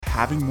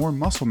having more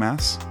muscle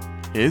mass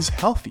is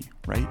healthy,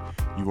 right?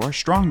 You are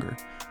stronger.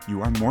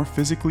 You are more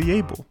physically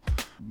able.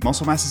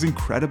 Muscle mass is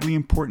incredibly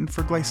important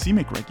for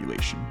glycemic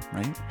regulation,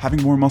 right?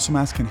 Having more muscle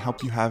mass can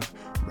help you have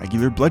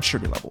regular blood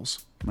sugar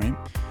levels, right?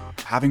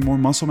 Having more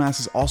muscle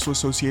mass is also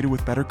associated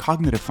with better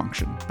cognitive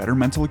function, better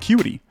mental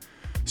acuity.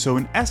 So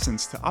in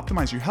essence, to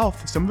optimize your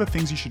health, some of the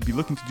things you should be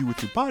looking to do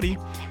with your body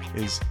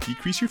is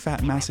decrease your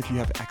fat mass if you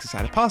have excess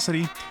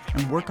adiposity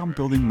and work on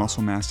building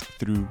muscle mass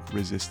through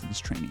resistance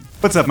training.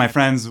 What's up, my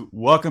friends?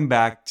 Welcome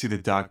back to the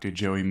Dr.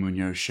 Joey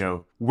Munoz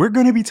Show. We're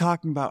going to be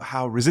talking about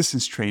how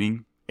resistance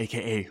training,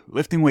 aka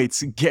lifting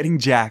weights, getting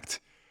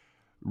jacked,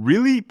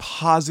 really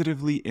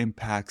positively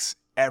impacts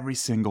every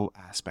single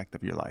aspect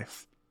of your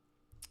life.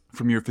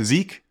 From your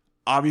physique,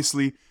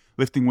 obviously,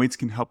 lifting weights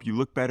can help you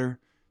look better,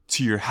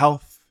 to your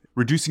health,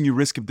 reducing your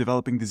risk of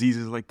developing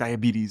diseases like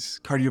diabetes,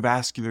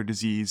 cardiovascular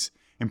disease,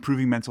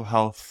 improving mental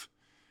health,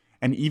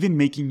 and even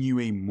making you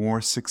a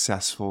more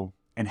successful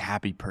and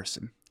happy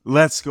person.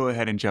 Let's go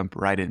ahead and jump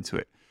right into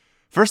it.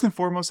 First and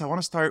foremost, I want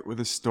to start with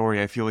a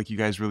story. I feel like you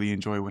guys really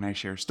enjoy when I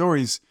share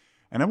stories,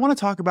 and I want to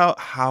talk about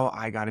how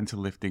I got into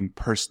lifting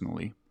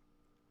personally.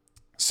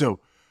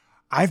 So,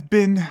 I've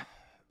been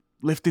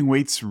lifting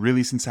weights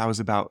really since I was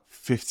about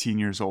 15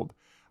 years old.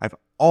 I've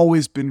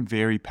always been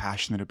very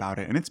passionate about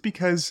it, and it's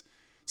because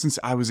since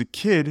I was a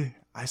kid,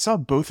 I saw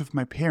both of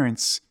my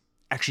parents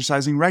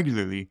exercising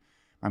regularly.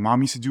 My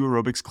mom used to do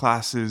aerobics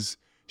classes.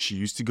 She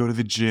used to go to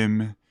the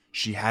gym.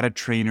 She had a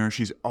trainer.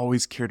 She's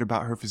always cared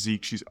about her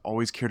physique. She's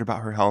always cared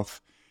about her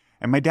health.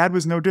 And my dad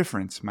was no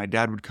different. My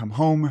dad would come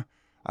home.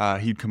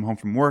 He'd come home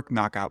from work,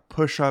 knock out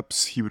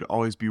push-ups. He would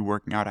always be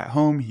working out at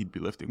home. He'd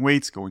be lifting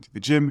weights, going to the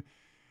gym.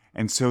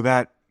 And so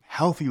that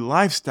healthy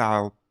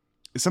lifestyle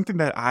is something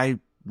that I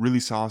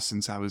really saw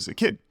since I was a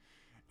kid.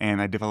 And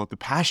I developed a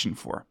passion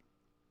for.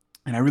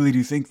 And I really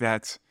do think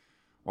that,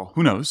 well,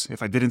 who knows?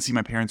 If I didn't see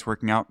my parents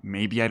working out,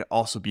 maybe I'd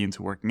also be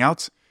into working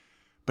out.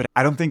 But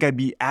I don't think I'd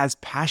be as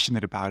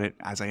passionate about it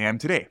as I am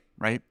today,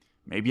 right?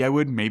 Maybe I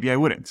would, maybe I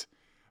wouldn't.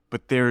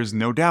 But there's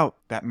no doubt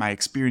that my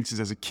experiences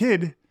as a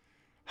kid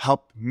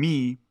helped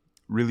me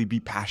really be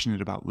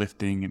passionate about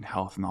lifting and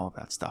health and all of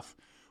that stuff,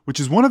 which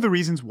is one of the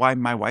reasons why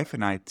my wife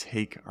and I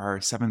take our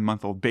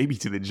 7-month-old baby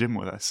to the gym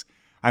with us.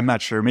 I'm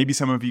not sure. Maybe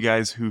some of you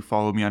guys who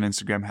follow me on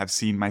Instagram have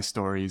seen my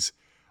stories.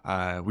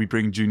 We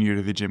bring Junior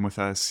to the gym with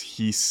us.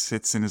 He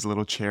sits in his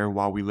little chair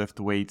while we lift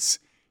weights.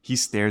 He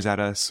stares at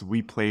us.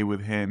 We play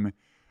with him.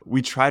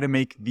 We try to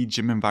make the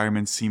gym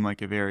environment seem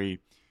like a very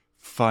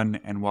fun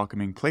and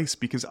welcoming place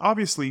because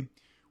obviously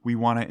we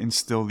want to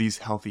instill these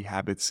healthy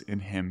habits in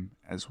him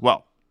as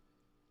well.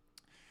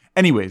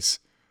 Anyways,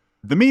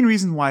 the main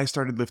reason why I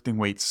started lifting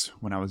weights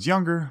when I was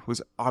younger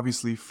was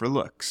obviously for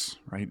looks,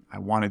 right? I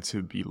wanted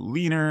to be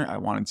leaner. I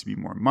wanted to be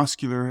more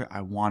muscular.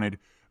 I wanted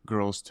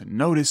girls to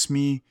notice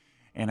me.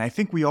 And I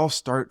think we all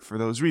start for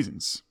those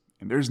reasons.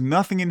 And there's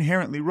nothing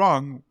inherently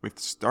wrong with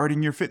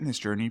starting your fitness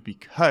journey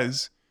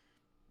because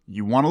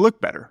you want to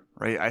look better,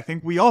 right? I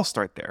think we all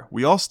start there.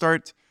 We all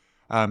start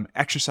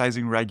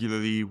exercising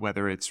regularly,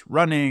 whether it's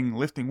running,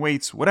 lifting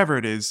weights, whatever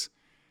it is,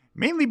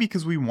 mainly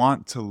because we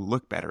want to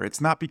look better.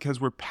 It's not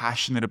because we're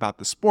passionate about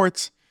the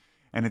sports,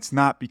 and it's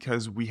not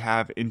because we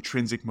have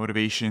intrinsic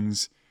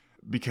motivations,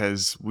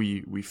 because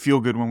we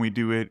feel good when we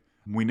do it.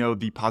 We know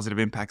the positive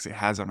impacts it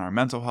has on our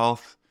mental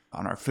health,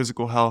 on our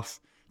physical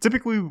health.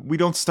 Typically, we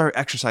don't start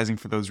exercising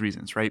for those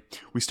reasons, right?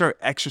 We start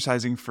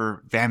exercising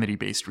for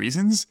vanity-based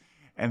reasons,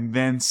 and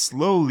then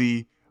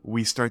slowly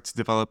we start to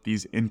develop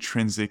these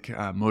intrinsic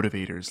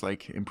motivators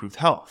like improved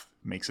health,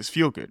 makes us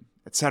feel good,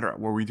 etc.,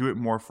 where we do it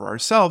more for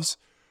ourselves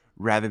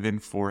rather than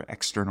for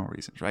external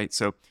reasons, right?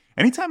 So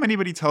anytime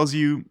anybody tells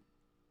you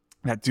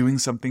that doing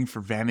something for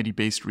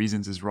vanity-based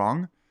reasons is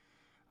wrong,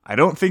 I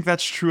don't think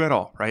that's true at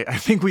all, right? I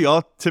think we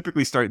all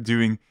typically start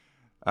doing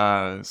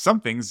some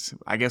things,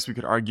 I guess we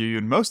could argue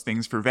in most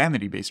things, for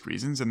vanity-based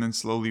reasons, and then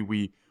slowly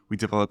we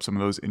develop some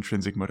of those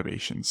intrinsic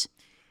motivations.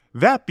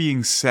 That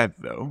being said,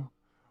 though,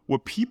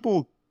 what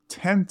people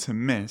tend to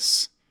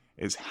miss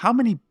is how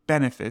many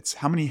benefits,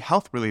 how many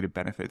health-related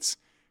benefits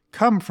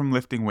come from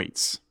lifting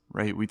weights,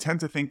 right? We tend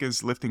to think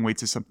as lifting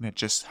weights is something that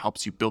just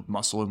helps you build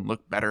muscle and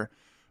look better,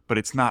 but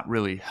it's not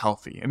really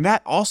healthy. And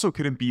that also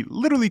couldn't be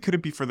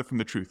further from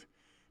the truth,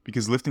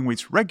 because lifting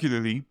weights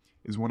regularly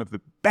is one of the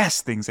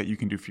best things that you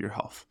can do for your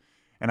health.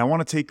 And I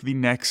want to take the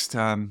next,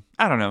 10,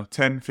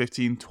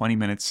 15, 20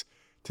 minutes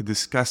to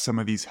discuss some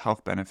of these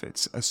health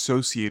benefits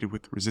associated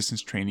with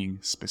resistance training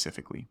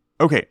specifically.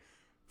 Okay,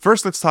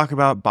 first let's talk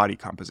about body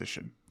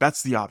composition.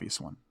 That's the obvious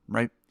one,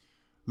 right?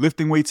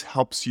 Lifting weights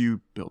helps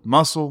you build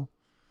muscle.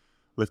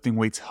 Lifting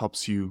weights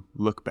helps you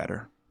look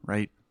better,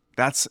 right?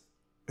 That's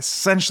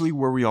essentially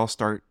where we all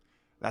start.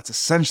 That's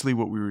essentially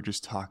what we were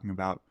just talking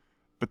about.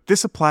 But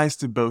this applies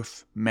to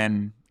both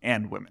men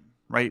and women,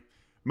 right?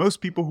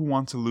 Most people who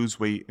want to lose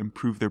weight,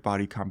 improve their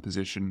body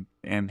composition,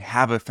 and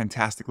have a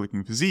fantastic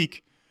looking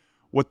physique,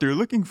 what they're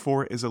looking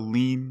for is a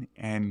lean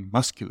and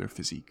muscular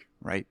physique,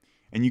 right?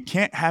 And you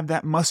can't have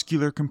that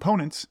muscular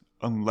component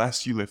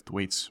unless you lift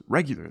weights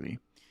regularly.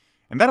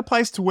 And that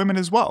applies to women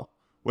as well.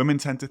 Women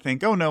tend to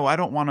think, oh no, I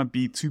don't want to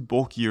be too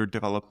bulky or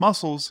develop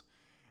muscles.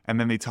 And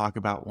then they talk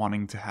about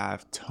wanting to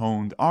have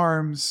toned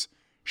arms,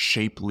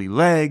 shapely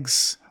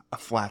legs, a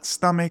flat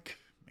stomach,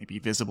 maybe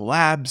visible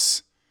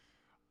abs.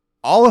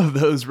 All of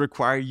those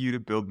require you to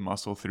build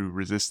muscle through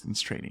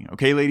resistance training.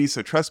 Okay, ladies?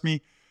 So trust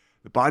me,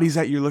 the bodies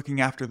that you're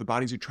looking after, the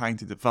bodies you're trying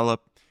to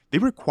develop, they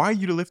require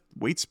you to lift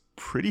weights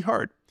pretty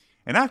hard.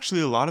 And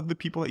actually, a lot of the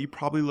people that you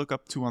probably look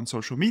up to on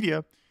social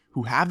media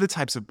who have the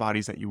types of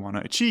bodies that you want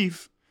to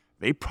achieve,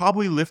 they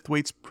probably lift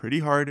weights pretty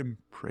hard and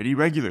pretty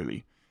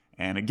regularly.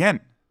 And again,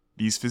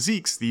 these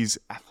physiques, these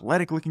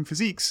athletic-looking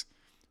physiques,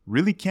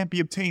 really can't be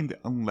obtained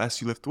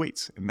unless you lift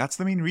weights. And that's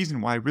the main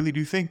reason why I really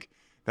do think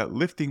that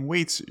lifting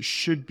weights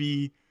should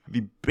be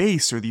the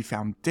base or the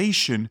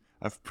foundation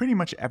of pretty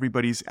much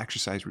everybody's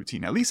exercise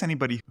routine, at least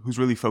anybody who's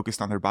really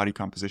focused on their body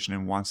composition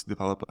and wants to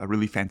develop a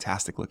really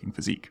fantastic-looking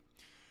physique.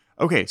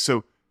 Okay,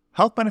 so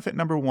health benefit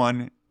number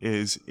 1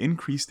 is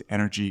increased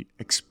energy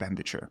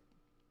expenditure.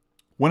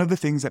 One of the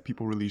things that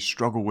people really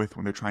struggle with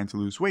when they're trying to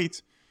lose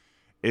weight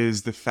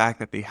is the fact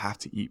that they have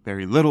to eat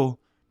very little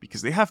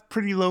because they have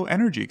pretty low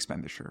energy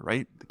expenditure,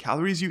 right? The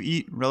calories you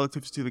eat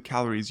relative to the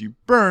calories you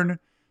burn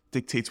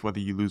dictates whether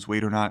you lose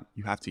weight or not.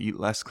 You have to eat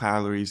less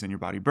calories than your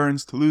body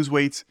burns to lose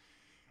weight.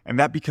 And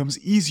that becomes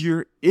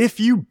easier if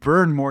you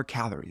burn more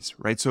calories,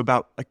 right? So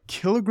about a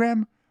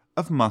kilogram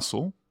of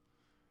muscle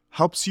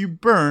helps you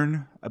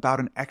burn about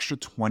an extra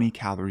 20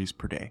 calories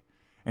per day.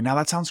 And now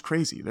that sounds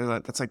crazy.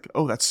 That's like,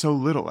 oh, that's so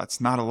little.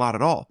 That's not a lot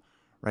at all,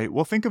 right?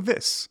 Well, think of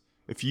this.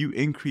 If you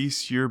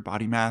increase your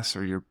body mass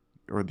or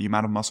the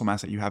amount of muscle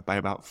mass that you have by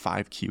about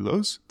 5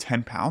 kilos,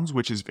 10 pounds,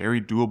 which is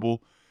very doable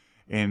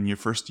in your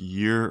first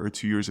year or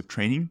 2 years of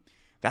training,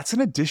 that's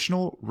an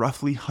additional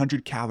roughly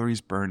 100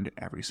 calories burned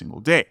every single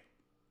day.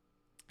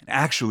 And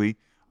actually,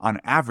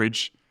 on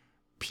average,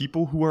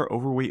 people who are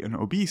overweight and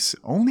obese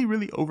only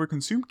really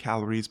overconsume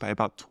calories by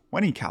about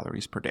 20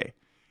 calories per day.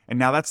 And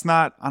now that's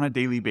not on a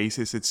daily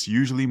basis. It's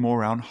usually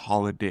more around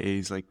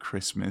holidays like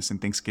Christmas and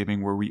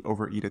Thanksgiving where we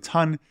overeat a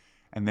ton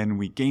and then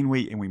we gain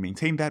weight and we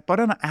maintain that. But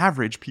on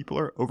average, people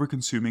are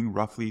overconsuming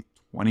roughly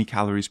 20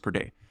 calories per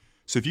day.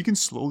 So if you can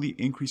slowly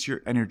increase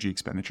your energy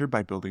expenditure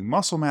by building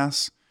muscle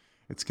mass,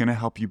 it's going to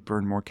help you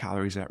burn more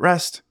calories at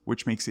rest,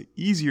 which makes it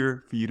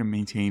easier for you to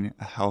maintain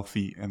a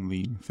healthy and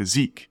lean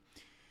physique.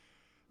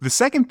 The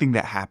second thing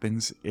that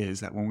happens is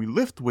that when we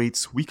lift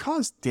weights, we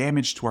cause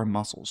damage to our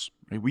muscles.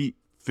 Right? We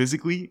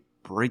physically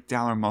break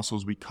down our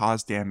muscles, we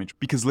cause damage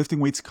because lifting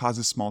weights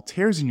causes small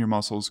tears in your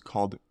muscles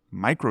called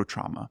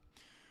microtrauma.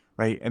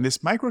 Right? And this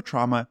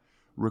microtrauma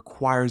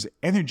requires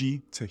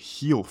energy to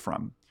heal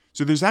from.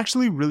 So there's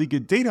actually really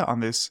good data on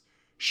this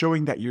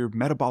showing that your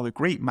metabolic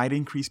rate might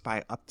increase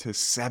by up to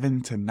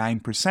 7 to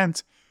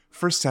 9%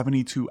 for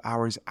 72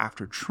 hours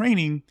after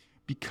training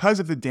because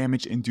of the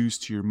damage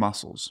induced to your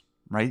muscles,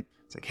 right?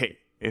 It's like, hey,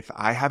 if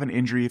I have an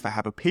injury, if I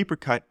have a paper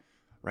cut,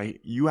 right,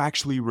 you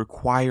actually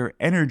require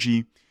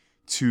energy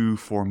to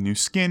form new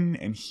skin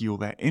and heal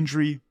that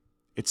injury.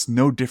 It's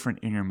no different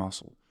in your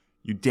muscle.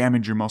 You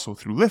damage your muscle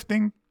through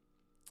lifting,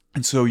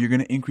 and so you're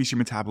going to increase your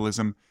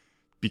metabolism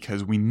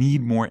because we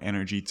need more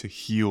energy to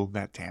heal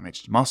that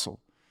damaged muscle.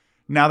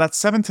 Now, that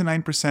 7 to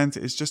 9%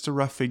 is just a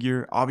rough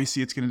figure.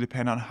 Obviously, it's going to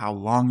depend on how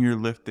long you're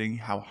lifting,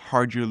 how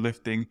hard you're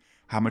lifting,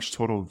 how much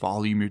total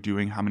volume you're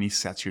doing, how many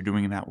sets you're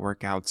doing in that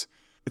workout.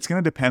 It's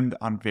going to depend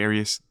on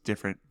various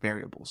different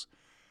variables.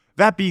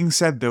 That being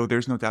said, though,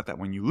 there's no doubt that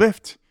when you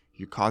lift,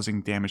 you're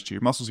causing damage to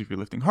your muscles if you're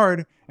lifting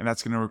hard, and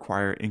that's going to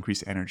require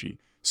increased energy.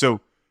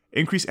 So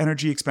increased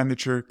energy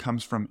expenditure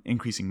comes from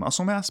increasing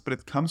muscle mass, but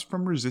it comes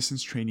from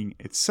resistance training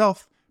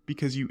itself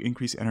because you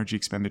increase energy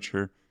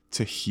expenditure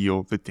to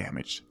heal the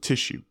damaged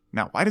tissue.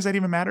 Now, why does that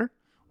even matter?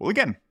 Well,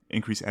 again,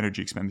 increased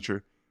energy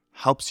expenditure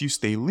helps you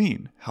stay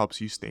lean,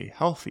 helps you stay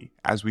healthy.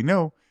 As we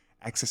know,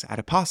 excess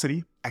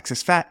adiposity,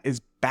 excess fat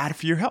is bad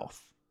for your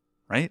health,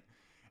 right?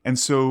 And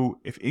so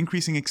if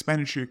increasing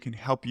expenditure can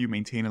help you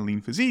maintain a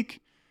lean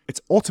physique,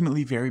 it's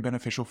ultimately very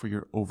beneficial for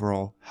your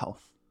overall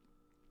health.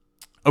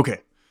 Okay,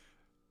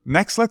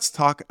 next let's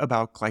talk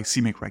about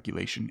glycemic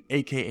regulation,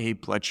 aka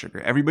blood sugar.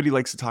 Everybody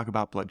likes to talk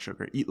about blood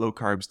sugar. Eat low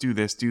carbs, do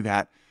this, do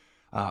that.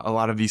 A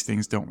lot of these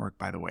things don't work,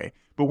 by the way.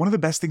 But one of the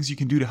best things you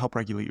can do to help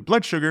regulate your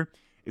blood sugar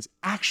is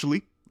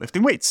actually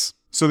lifting weights.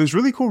 So there's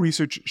really cool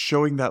research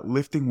showing that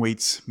lifting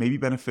weights may be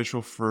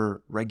beneficial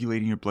for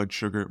regulating your blood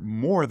sugar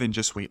more than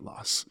just weight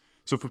loss.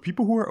 So for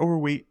people who are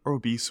overweight or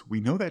obese, we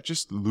know that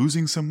just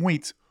losing some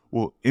weight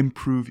will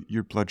improve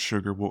your blood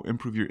sugar, will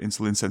improve your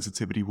insulin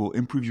sensitivity, will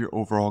improve your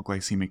overall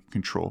glycemic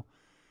control.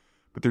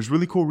 But there's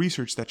really cool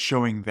research that's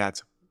showing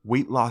that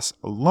weight loss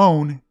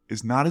alone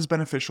is not as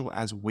beneficial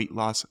as weight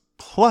loss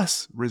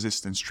plus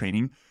resistance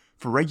training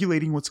for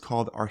regulating what's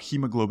called our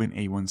hemoglobin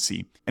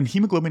A1C. And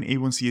hemoglobin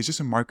A1C is just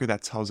a marker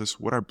that tells us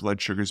what our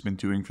blood sugar has been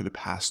doing for the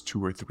past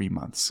 2 or 3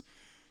 months.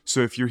 So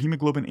if your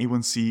hemoglobin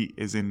A1C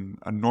is in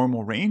a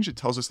normal range, it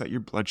tells us that your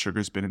blood sugar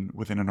has been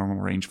within a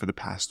normal range for the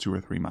past 2 or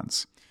 3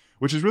 months,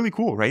 which is really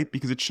cool, right?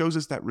 Because it shows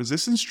us that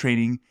resistance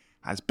training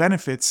has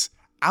benefits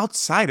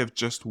outside of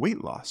just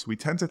weight loss. We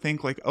tend to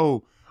think like,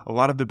 oh, a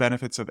lot of the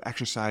benefits of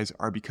exercise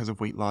are because of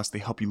weight loss. They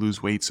help you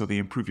lose weight, so they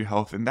improve your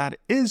health. And that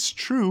is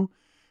true.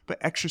 But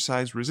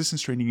exercise,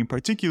 resistance training in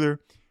particular,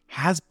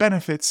 has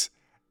benefits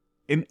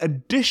in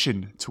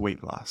addition to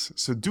weight loss.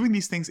 So doing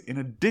these things in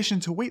addition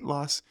to weight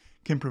loss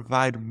can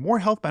provide more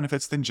health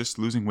benefits than just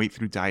losing weight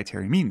through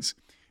dietary means.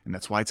 And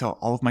that's why I tell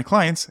all of my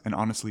clients, and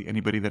honestly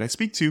anybody that I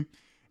speak to,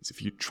 is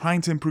if you're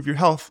trying to improve your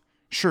health,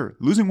 sure,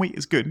 losing weight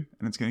is good,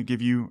 and it's going to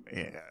give you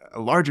a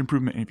large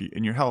improvement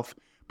in your health,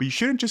 but you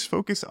shouldn't just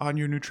focus on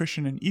your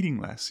nutrition and eating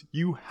less.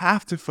 You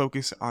have to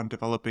focus on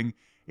developing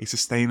a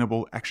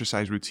sustainable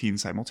exercise routine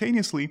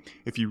simultaneously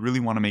if you really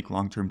want to make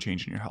long-term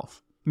change in your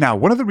health. Now,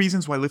 one of the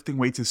reasons why lifting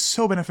weights is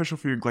so beneficial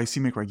for your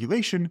glycemic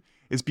regulation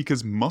is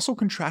because muscle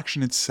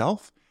contraction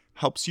itself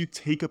helps you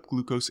take up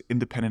glucose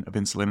independent of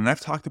insulin. And I've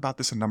talked about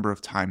this a number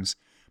of times,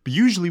 but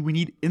usually we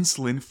need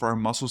insulin for our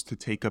muscles to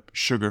take up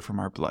sugar from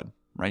our blood,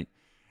 right?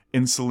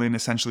 Insulin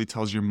essentially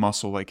tells your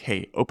muscle like,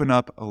 hey, open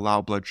up,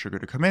 allow blood sugar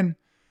to come in.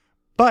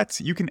 But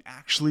you can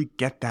actually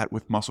get that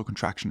with muscle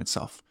contraction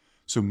itself.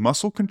 So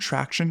muscle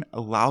contraction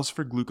allows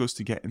for glucose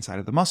to get inside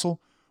of the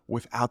muscle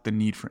without the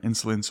need for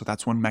insulin. So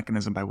that's one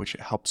mechanism by which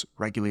it helps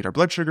regulate our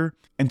blood sugar.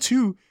 And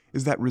two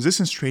is that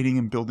resistance training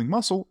and building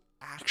muscle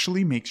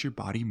actually makes your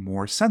body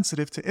more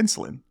sensitive to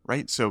insulin,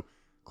 right? So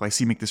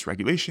glycemic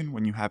dysregulation,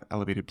 when you have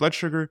elevated blood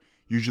sugar,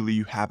 usually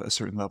you have a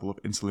certain level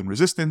of insulin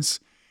resistance,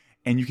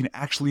 and you can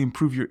actually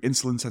improve your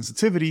insulin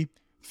sensitivity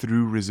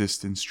through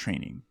resistance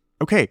training.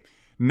 Okay,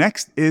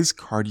 next is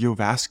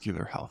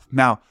cardiovascular health.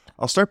 Now,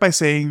 I'll start by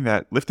saying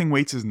that lifting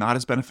weights is not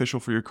as beneficial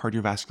for your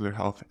cardiovascular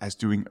health as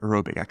doing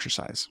aerobic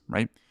exercise,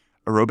 right?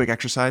 Aerobic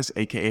exercise,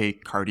 aka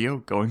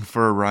cardio, going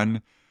for a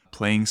run,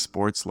 playing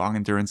sports, long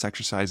endurance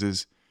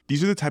exercises.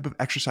 These are the type of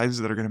exercises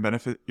that are going to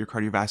benefit your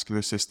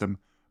cardiovascular system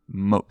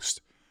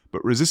most.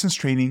 But resistance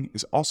training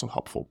is also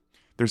helpful.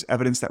 There's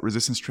evidence that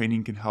resistance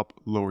training can help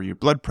lower your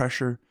blood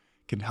pressure,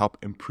 can help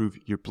improve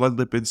your blood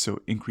lipids, so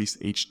increase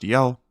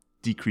HDL,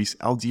 decrease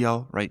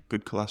LDL, right?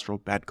 Good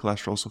cholesterol, bad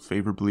cholesterol, so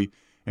favorably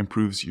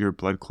improves your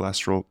blood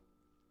cholesterol,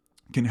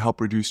 can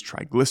help reduce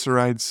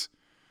triglycerides,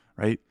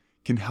 right?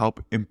 Can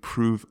help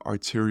improve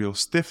arterial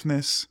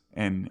stiffness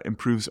and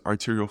improves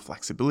arterial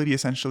flexibility,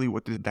 essentially.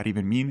 What did that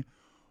even mean?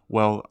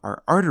 Well,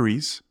 our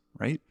arteries,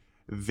 right?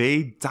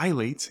 They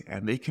dilate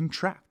and they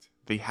contract.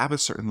 They have a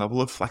certain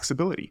level of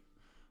flexibility,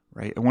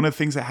 right? And one of the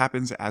things that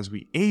happens as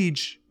we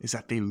age is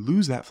that they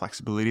lose that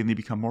flexibility and they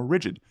become more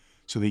rigid.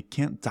 So they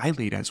can't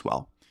dilate as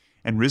well.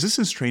 And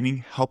resistance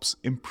training helps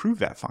improve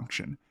that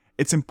function.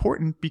 It's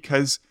important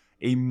because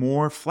a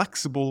more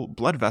flexible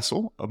blood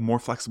vessel, a more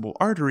flexible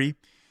artery,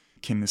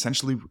 can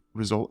essentially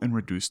result in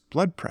reduced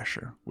blood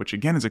pressure, which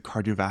again is a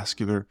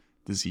cardiovascular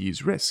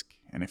disease risk.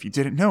 And if you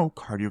didn't know,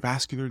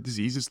 cardiovascular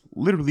disease is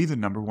literally the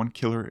 #1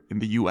 killer in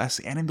the US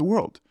and in the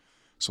world.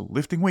 So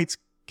lifting weights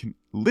can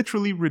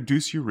literally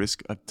reduce your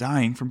risk of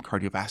dying from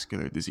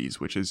cardiovascular disease,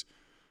 which is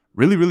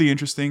really, really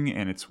interesting.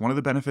 And it's one of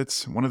the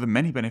benefits, one of the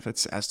many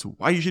benefits as to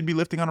why you should be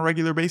lifting on a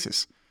regular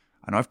basis.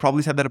 I know I've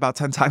probably said that about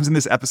 10 times in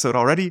this episode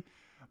already,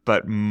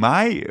 but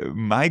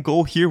my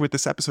goal here with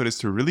this episode is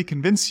to really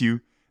convince you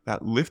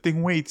that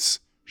lifting weights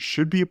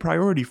should be a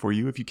priority for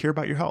you if you care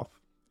about your health.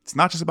 It's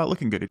not just about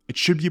looking good. It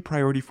should be a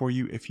priority for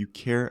you if you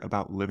care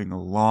about living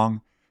a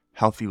long,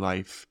 healthy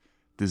life,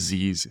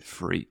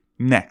 disease-free.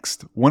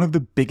 Next, one of the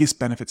biggest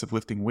benefits of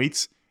lifting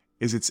weights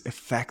is its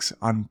effects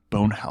on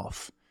bone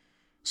health.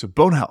 So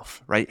bone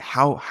health, right?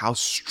 How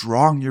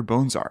strong your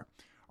bones are.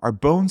 Our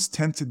bones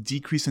tend to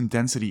decrease in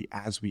density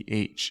as we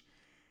age.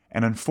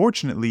 And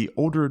unfortunately,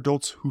 older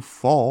adults who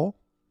fall,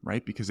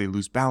 right, because they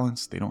lose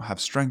balance, they don't have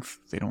strength,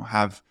 they don't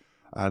have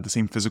the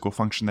same physical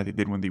function that they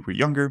did when they were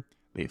younger,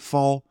 they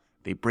fall,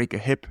 they break a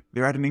hip,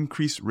 they're at an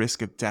increased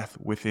risk of death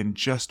within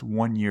just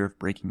 1 year of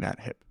breaking that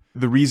hip.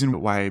 The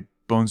reason why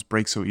bones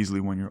break so easily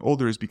when you're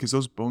older is because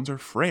those bones are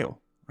frail,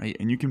 right?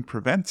 And you can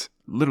prevent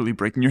literally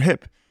breaking your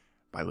hip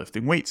by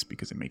lifting weights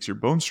because it makes your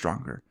bones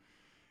stronger.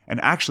 And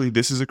actually,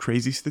 this is a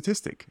crazy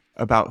statistic.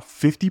 About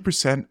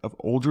 50% of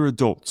older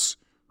adults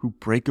who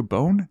break a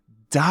bone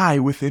die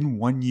within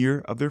 1 year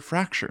of their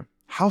fracture.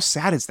 How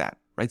sad is that,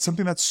 right?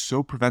 Something that's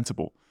so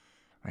preventable.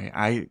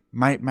 Right?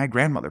 My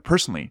grandmother,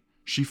 personally,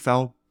 she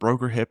fell,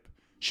 broke her hip.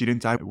 She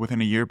didn't die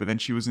within a year, but then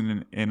she was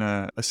in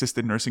an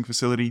assisted nursing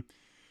facility.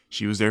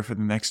 She was there for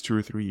the next 2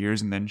 or 3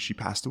 years, and then she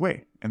passed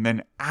away. And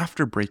then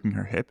after breaking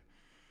her hip,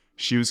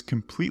 she was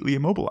completely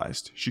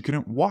immobilized. She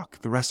couldn't walk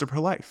the rest of her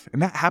life.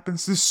 And that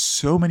happens to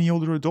so many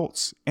older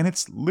adults. And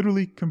it's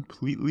literally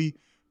completely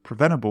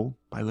preventable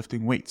by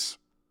lifting weights.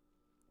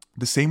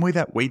 The same way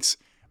that weights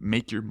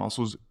make your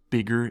muscles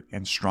bigger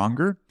and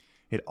stronger,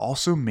 it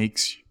also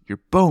makes your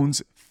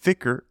bones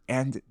thicker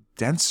and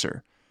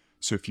denser.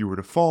 So if you were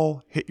to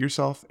fall, hit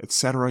yourself,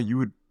 etc., you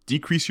would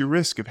decrease your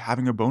risk of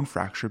having a bone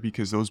fracture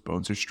because those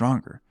bones are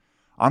stronger.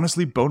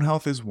 Honestly, bone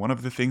health is one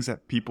of the things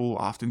that people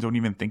often don't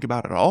even think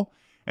about at all.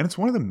 And it's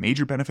one of the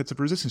major benefits of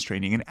resistance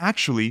training. And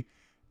actually,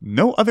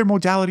 no other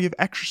modality of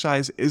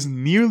exercise is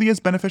nearly as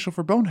beneficial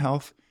for bone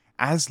health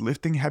as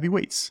lifting heavy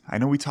weights. I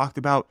know we talked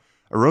about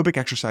aerobic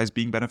exercise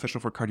being beneficial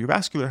for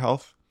cardiovascular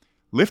health.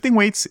 lifting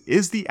weights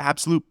is the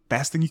absolute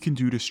best thing you can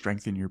do to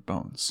strengthen your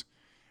bones.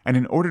 And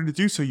in order to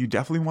do so, you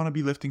definitely want to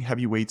be lifting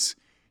heavy weights.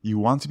 You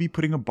want to be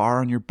putting a bar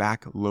on your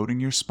back, loading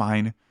your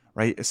spine,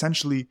 right?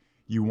 Essentially,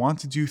 you want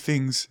to do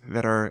things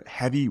that are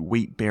heavy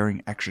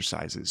weight-bearing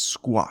exercises,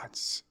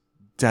 squats,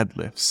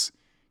 deadlifts,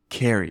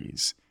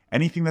 carries.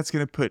 Anything that's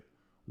going to put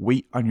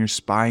weight on your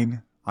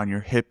spine, on your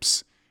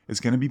hips, is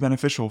going to be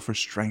beneficial for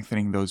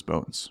strengthening those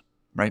bones,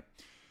 right?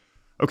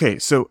 Okay,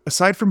 so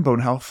aside from bone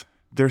health,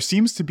 there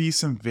seems to be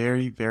some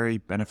very, very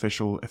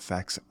beneficial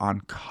effects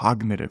on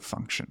cognitive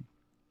function.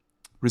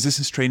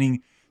 Resistance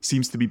training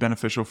seems to be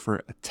beneficial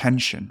for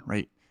attention,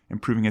 right?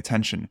 Improving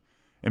attention,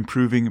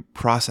 improving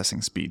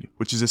processing speed,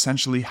 which is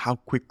essentially how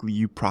quickly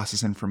you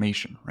process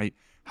information, right?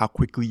 How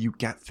quickly you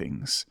get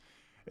things.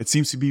 It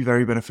seems to be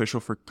very beneficial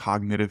for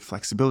cognitive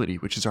flexibility,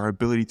 which is our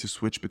ability to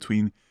switch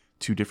between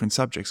two different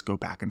subjects, go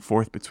back and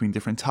forth between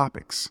different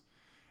topics.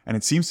 And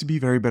it seems to be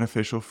very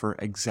beneficial for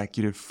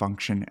executive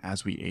function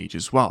as we age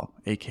as well,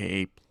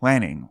 aka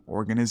planning,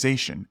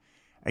 organization,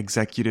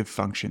 executive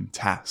function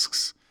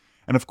tasks.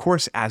 And of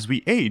course, as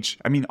we age,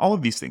 all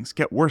of these things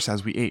get worse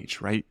as we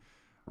age, right?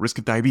 Risk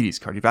of diabetes,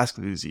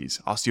 cardiovascular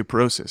disease,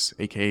 osteoporosis,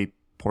 aka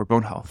poor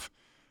bone health,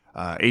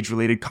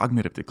 age-related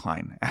cognitive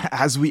decline.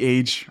 As we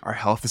age, our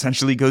health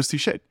essentially goes to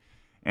shit.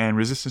 And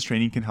resistance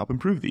training can help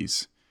improve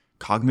these.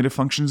 Cognitive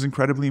function is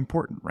incredibly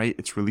important, right?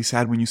 It's really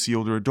sad when you see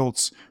older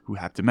adults who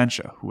have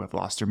dementia, who have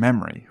lost their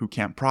memory, who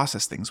can't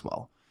process things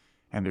well.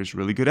 And there's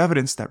really good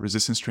evidence that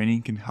resistance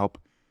training can help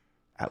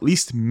at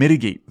least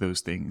mitigate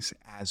those things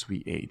as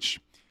we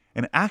age.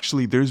 And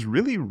actually, there's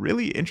really,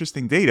 really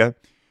interesting data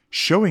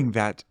showing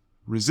that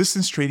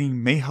resistance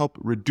training may help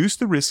reduce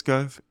the risk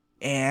of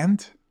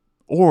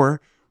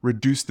or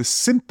reduce the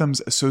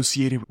symptoms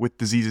associated with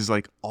diseases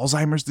like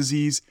Alzheimer's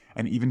disease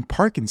and even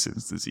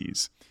Parkinson's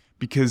disease.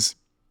 Because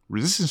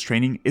resistance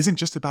training isn't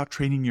just about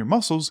training your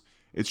muscles,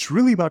 it's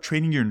really about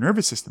training your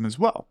nervous system as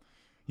well.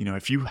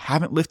 If you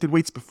haven't lifted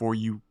weights before,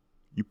 you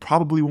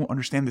probably won't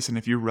understand this. And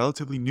if you're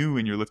relatively new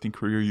in your lifting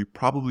career, you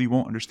probably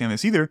won't understand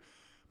this either.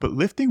 But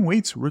lifting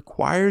weights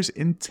requires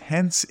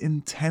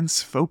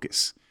intense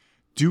focus.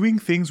 Doing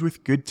things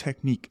with good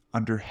technique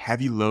under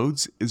heavy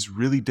loads is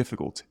really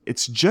difficult.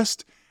 It's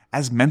just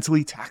as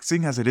mentally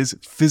taxing as it is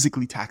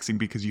physically taxing,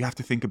 because you have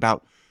to think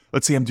about,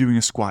 let's say I'm doing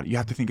a squat, you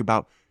have to think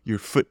about your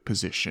foot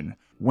position,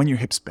 when your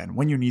hips bend,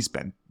 when your knees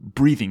bend,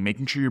 breathing,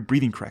 making sure you're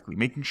breathing correctly,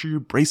 making sure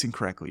you're bracing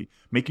correctly,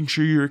 making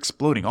sure you're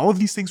exploding. All of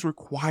these things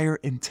require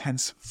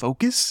intense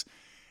focus.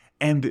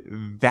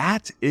 And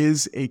that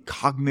is a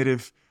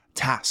cognitive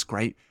task,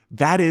 right?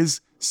 That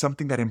is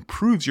something that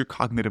improves your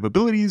cognitive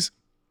abilities.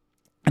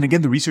 And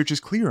again, the research is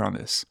clear on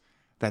this,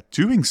 that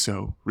doing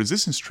so,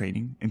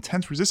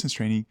 intense resistance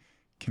training,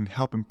 can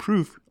help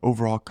improve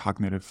overall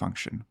cognitive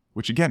function,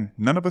 which again,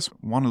 none of us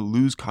want to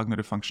lose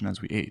cognitive function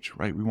as we age,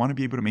 right? We want to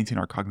be able to maintain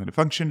our cognitive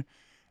function.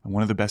 And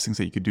one of the best things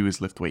that you could do is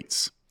lift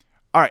weights.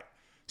 All right.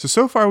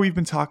 So far we've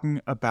been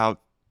talking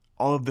about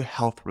all of the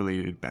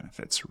health-related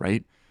benefits,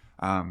 right?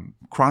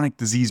 Chronic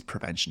disease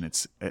prevention,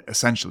 it's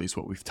essentially is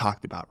what we've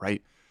talked about,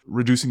 right?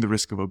 Reducing the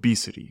risk of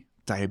obesity,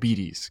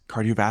 diabetes,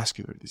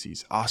 cardiovascular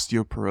disease,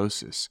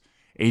 osteoporosis,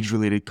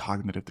 age-related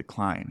cognitive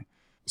decline.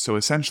 So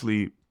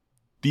essentially,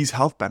 these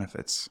health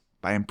benefits,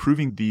 by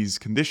improving these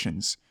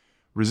conditions,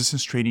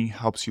 resistance training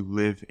helps you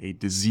live a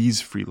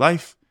disease-free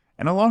life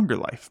and a longer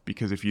life,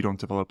 because if you don't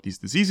develop these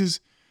diseases,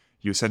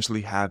 you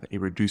essentially have a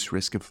reduced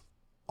risk of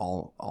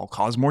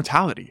all-cause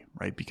mortality,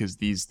 right? Because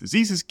these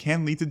diseases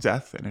can lead to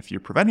death, and if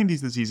you're preventing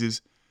these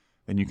diseases,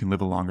 then you can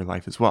live a longer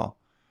life as well.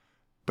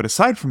 But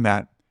aside from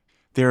that,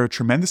 there are a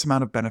tremendous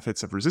amount of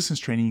benefits of resistance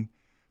training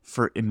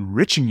for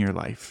enriching your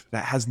life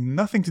that has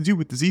nothing to do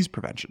with disease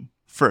prevention.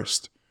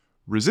 First,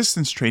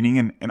 resistance training,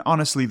 and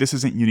honestly, this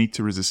isn't unique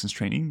to resistance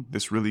training.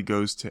 This really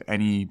goes to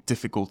any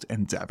difficult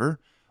endeavor,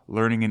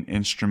 learning an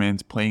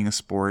instrument, playing a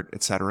sport,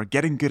 etc.,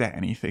 getting good at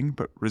anything,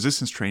 but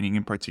resistance training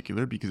in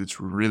particular, because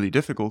it's really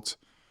difficult,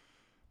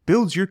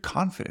 builds your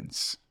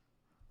confidence,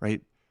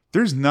 right?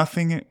 There's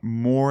nothing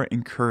more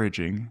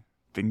encouraging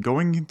than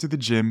going into the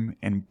gym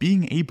and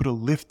being able to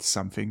lift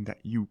something that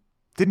you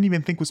didn't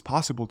even think was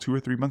possible 2 or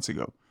 3 months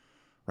ago,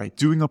 right?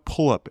 Doing a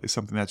pull-up is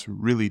something that's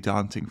really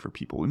daunting for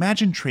people.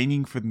 Imagine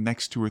training for the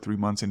next 2 or 3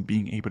 months and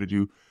being able to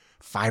do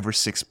 5 or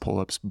 6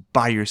 pull-ups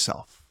by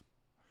yourself.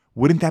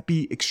 Wouldn't that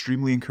be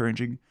extremely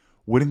encouraging?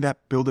 Wouldn't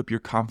that build up your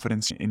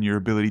confidence in your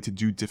ability to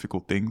do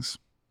difficult things,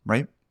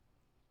 right?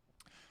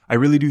 I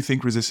really do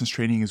think resistance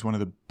training is one of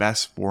the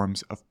best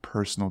forms of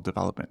personal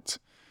development,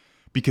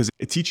 because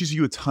it teaches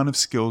you a ton of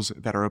skills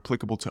that are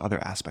applicable to other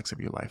aspects of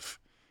your life.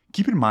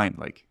 Keep in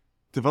mind,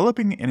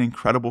 developing an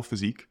incredible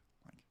physique,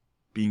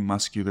 being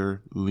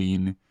muscular,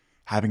 lean,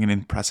 having an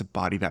impressive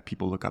body that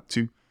people look up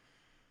to,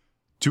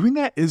 doing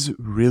that is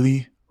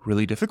really,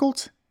 really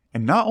difficult.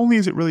 And not only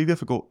is it really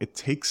difficult, it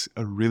takes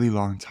a really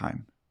long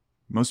time.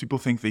 Most people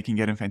think they can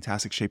get in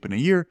fantastic shape in a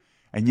year.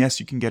 And yes,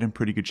 you can get in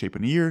pretty good shape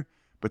in a year.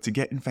 But to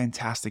get in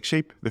fantastic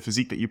shape, the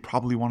physique that you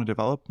probably want to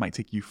develop might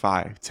take you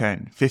 5,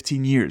 10,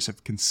 15 years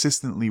of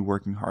consistently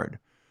working hard.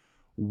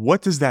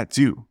 What does that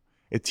do?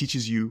 It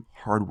teaches you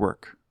hard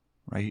work,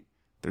 right?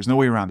 There's no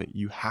way around it.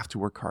 You have to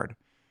work hard.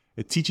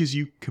 It teaches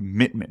you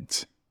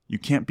commitment. You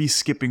can't be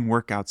skipping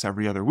workouts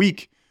every other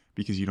week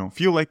because you don't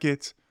feel like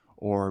it,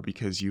 or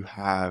because you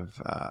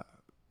have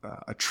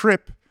a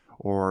trip,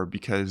 or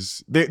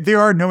because there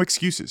are no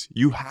excuses.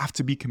 You have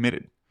to be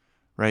committed,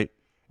 right?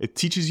 It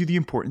teaches you the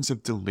importance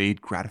of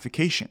delayed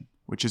gratification,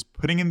 which is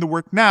putting in the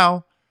work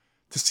now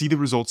to see the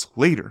results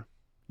later.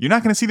 You're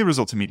not going to see the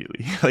results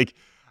immediately. Like,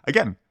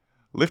 again,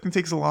 lifting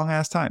takes a long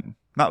ass time.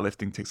 Not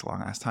lifting takes a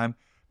long ass time.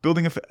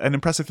 Building an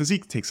impressive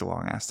physique takes a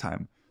long ass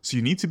time. So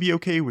you need to be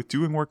okay with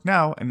doing work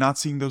now and not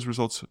seeing those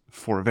results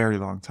for a very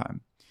long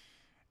time.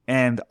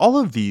 And all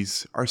of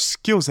these are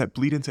skills that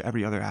bleed into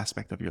every other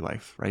aspect of your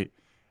life, right?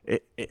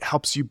 It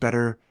helps you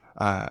better.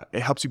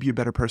 It helps you be a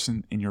better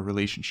person in your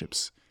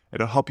relationships.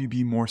 It'll help you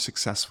be more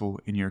successful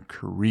in your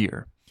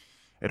career.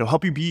 It'll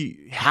help you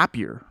be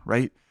happier,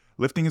 right?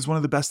 Lifting is one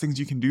of the best things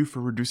you can do for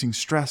reducing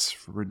stress,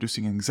 for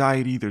reducing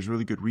anxiety. There's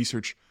really good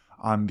research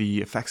on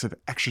the effects of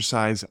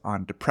exercise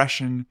on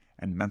depression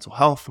and mental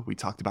health. We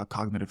talked about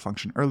cognitive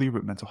function earlier,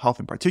 but mental health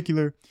in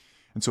particular.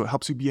 And so it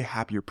helps you be a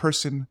happier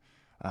person,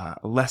 a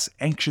less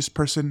anxious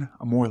person,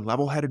 a more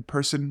level-headed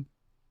person.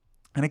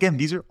 And again,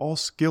 these are all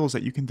skills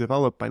that you can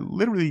develop by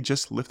literally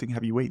just lifting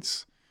heavy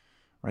weights,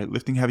 right?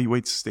 Lifting heavy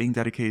weights, staying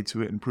dedicated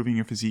to it, improving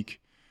your physique.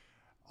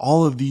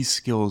 All of these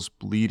skills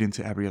bleed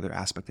into every other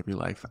aspect of your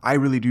life. I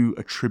really do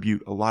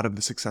attribute a lot of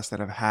the success that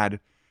I've had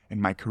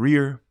in my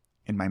career,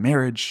 in my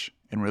marriage,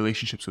 in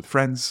relationships with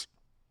friends.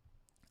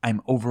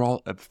 I'm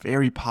overall a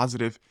very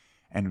positive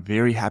and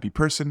very happy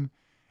person.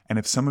 And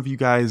if some of you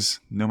guys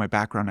know my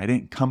background, I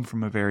didn't come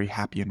from a very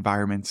happy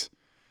environment.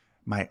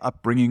 My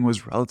upbringing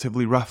was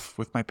relatively rough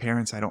with my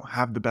parents. I don't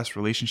have the best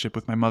relationship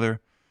with my mother.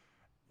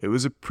 It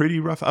was a pretty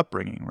rough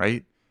upbringing,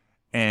 right?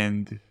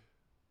 And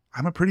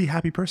I'm a pretty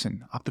happy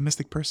person,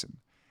 optimistic person.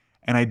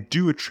 And I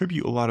do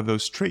attribute a lot of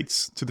those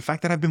traits to the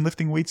fact that I've been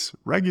lifting weights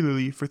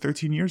regularly for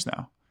 13 years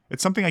now.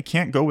 It's something I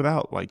can't go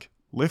without. Like,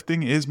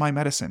 lifting is my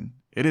medicine.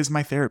 It is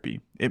my therapy.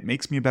 It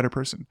makes me a better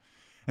person.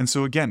 And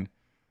so again,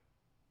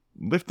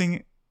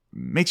 lifting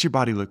makes your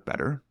body look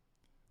better,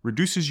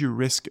 reduces your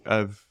risk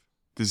of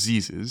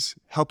diseases,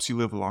 helps you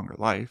live a longer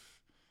life,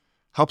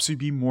 helps you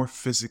be more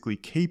physically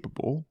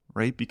capable,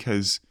 right?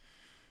 Because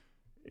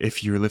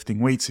if you're lifting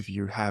weights, if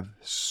you have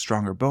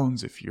stronger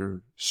bones, if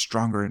you're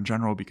stronger in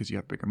general because you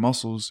have bigger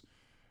muscles,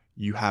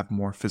 you have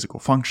more physical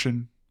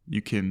function.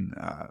 You can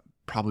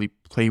probably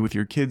play with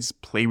your kids,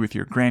 play with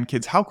your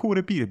grandkids. How cool would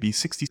it be to be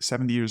 60,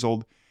 70 years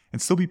old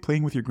and still be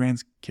playing with your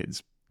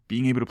grandkids,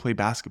 being able to play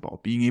basketball,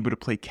 being able to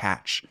play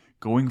catch,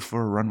 going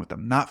for a run with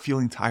them, not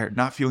feeling tired,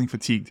 not feeling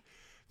fatigued.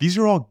 These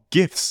are all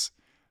gifts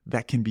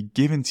that can be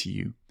given to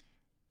you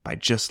by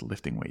just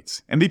lifting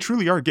weights. And they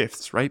truly are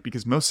gifts, right?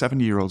 Because most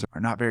 70-year-olds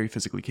are not very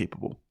physically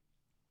capable.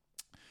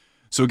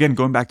 So again,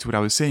 going back to what I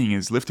was saying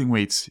is lifting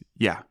weights,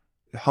 yeah,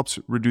 it helps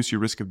reduce your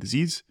risk of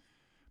disease,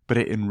 but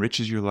it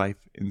enriches your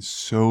life in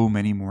so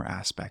many more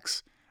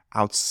aspects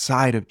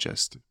outside of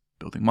just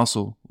building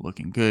muscle,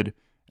 looking good,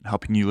 and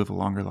helping you live a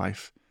longer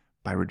life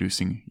by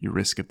reducing your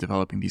risk of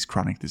developing these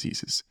chronic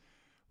diseases.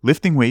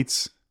 Lifting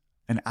weights,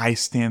 and I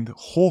stand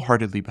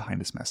wholeheartedly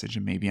behind this message,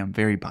 and maybe I'm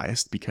very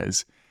biased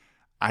because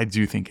I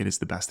do think it is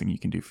the best thing you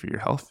can do for your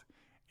health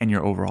and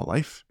your overall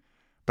life.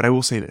 But I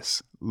will say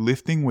this,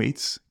 lifting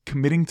weights,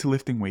 committing to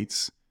lifting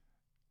weights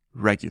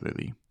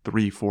regularly,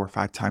 3, 4,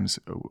 5 times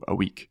a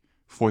week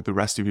for the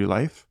rest of your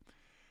life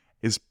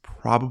is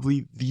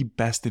probably the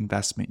best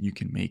investment you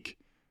can make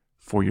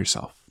for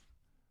yourself,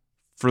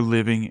 for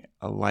living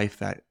a life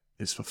that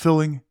is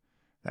fulfilling,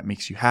 that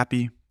makes you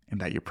happy,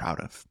 and that you're proud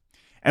of.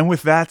 And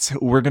with that,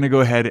 we're going to go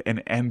ahead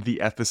and end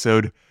the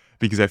episode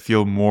because I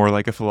feel more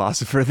like a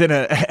philosopher than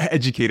an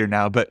educator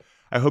now. But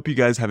I hope you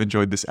guys have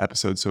enjoyed this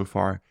episode so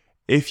far.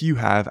 If you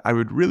have, I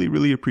would really,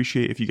 really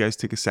appreciate if you guys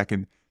take a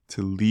second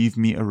to leave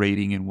me a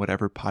rating in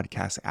whatever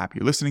podcast app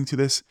you're listening to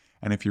this.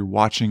 And if you're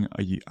watching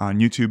on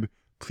YouTube,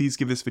 please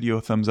give this video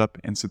a thumbs up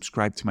and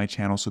subscribe to my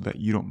channel so that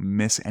you don't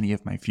miss any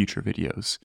of my future videos.